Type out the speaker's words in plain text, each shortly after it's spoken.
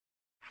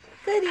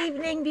Good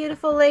evening,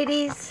 beautiful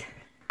ladies.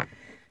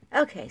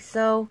 Okay,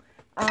 so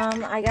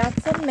I got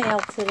some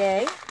mail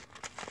today,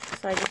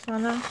 so I just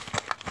want to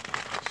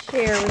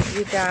share with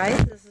you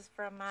guys. This is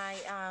from my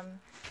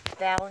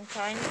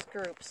Valentine's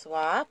group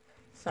swap.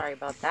 Sorry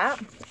about that.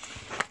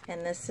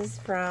 And this is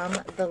from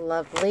the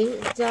lovely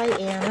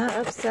Diana,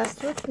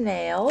 Obsessed with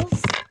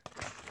Nails.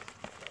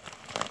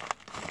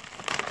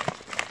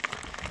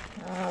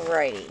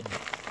 Alrighty,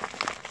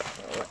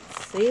 so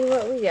let's see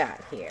what we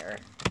got here.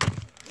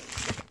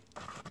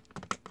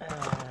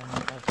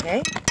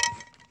 Okay,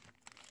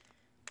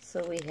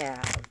 so we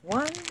have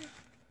 1,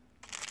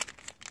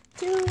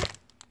 2,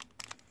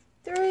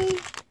 3,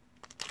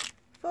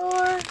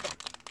 4,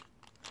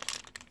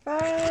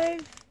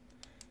 5,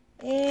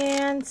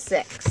 and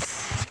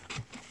 6.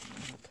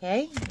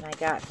 Okay, and I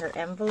got her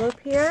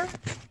envelope here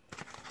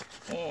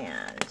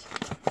and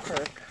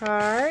her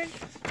card.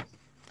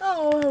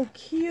 Oh, how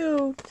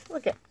cute!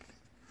 Look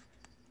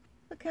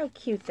how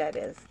cute that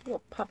is.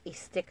 Little puppy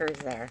stickers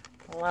there.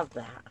 I love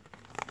that.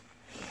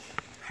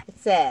 It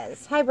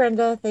says, "Hi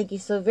Brenda, thank you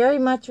so very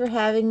much for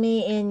having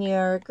me in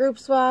your group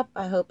swap.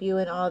 I hope you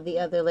and all the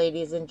other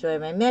ladies enjoy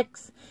my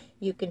mix.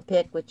 You can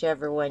pick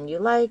whichever one you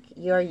like.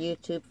 Your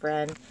YouTube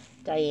friend,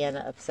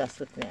 Diana, Obsessed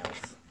with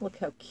Nails." Look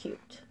how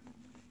cute.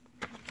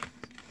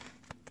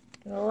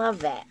 I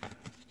love that.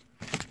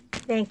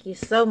 Thank you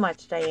so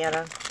much,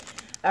 Diana.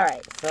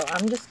 Alright, so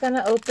I'm just going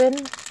to open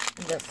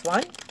this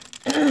one.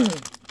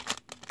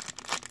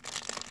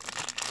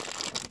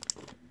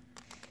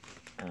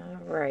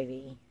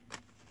 Alrighty.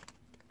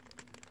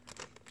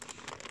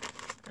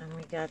 And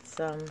we got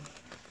some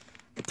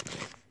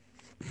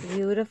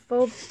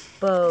beautiful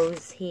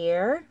bows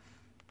here.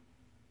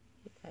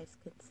 You guys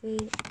can see.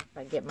 If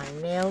I get my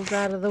nails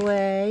out of the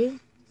way.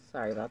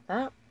 Sorry about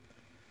that.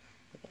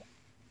 Okay.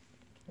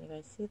 Can you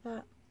guys see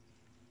that?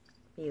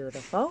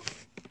 Beautiful.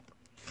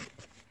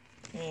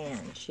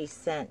 And she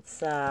sent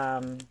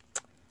some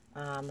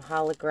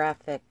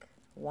holographic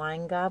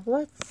wine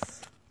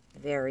goblets.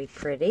 Very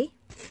pretty.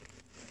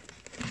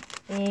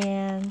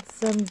 And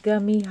some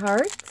gummy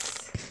hearts.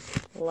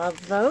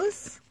 Love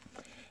those.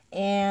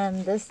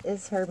 And this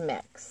is her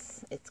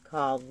mix. It's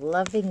called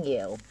Loving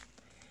You.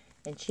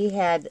 And she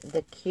had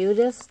the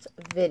cutest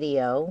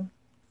video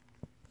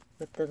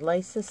with the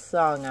nicest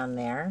song on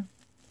there.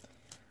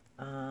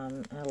 I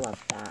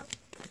love that.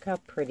 Look how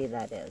pretty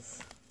that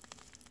is.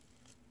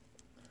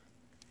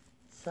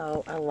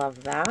 So I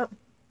love that.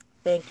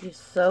 Thank you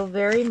so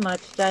very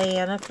much,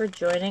 Diana, for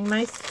joining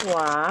my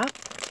swap.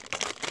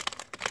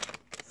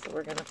 So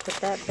we're going to put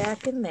that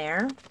back in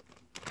there.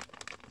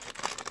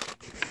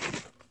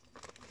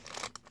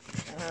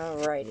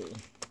 Alrighty.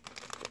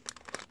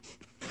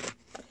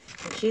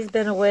 And she's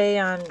been away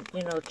on,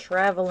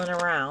 traveling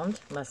around.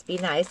 Must be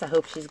nice. I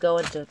hope she's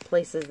going to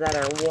places that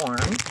are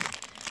warm.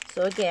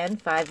 So again,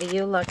 5 of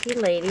you lucky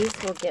ladies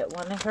will get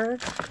one of her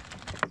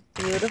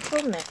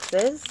beautiful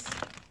mixes.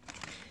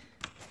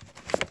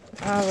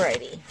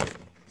 Alrighty.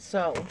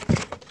 So,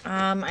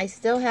 I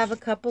still have a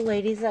couple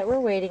ladies that we're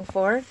waiting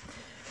for.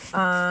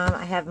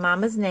 I have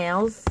Mama's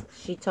Nails.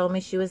 She told me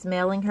she was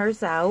mailing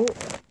hers out.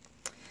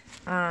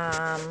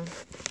 I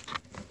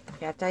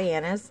got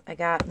Diana's. I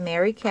got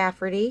Mary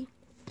Cafferty.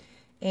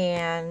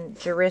 And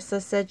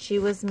Jerissa said she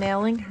was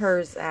mailing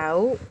hers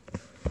out.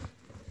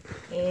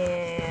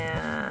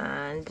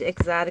 And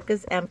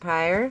Exotica's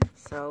Empire.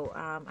 So,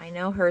 I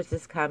know hers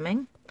is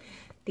coming.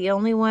 The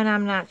only one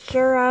I'm not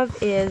sure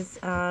of is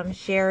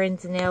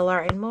Sharon's Nail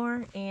Art and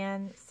More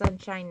and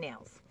Sunshine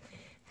Nails.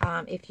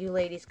 If you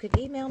ladies could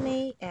email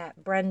me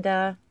at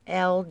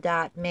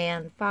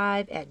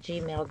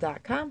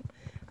brendal.man5@gmail.com,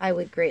 I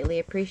would greatly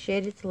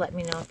appreciate it to let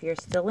me know if you're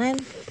still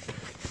in.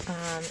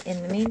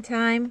 In the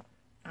meantime,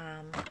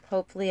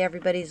 hopefully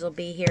everybody's will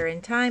be here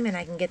in time and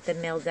I can get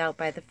them mailed out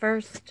by the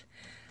 1st.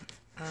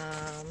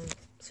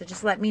 So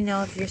just let me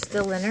know if you're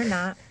still in or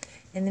not.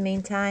 In the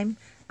meantime,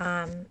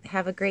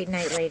 have a great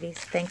night, ladies.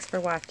 Thanks for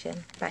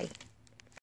watching. Bye.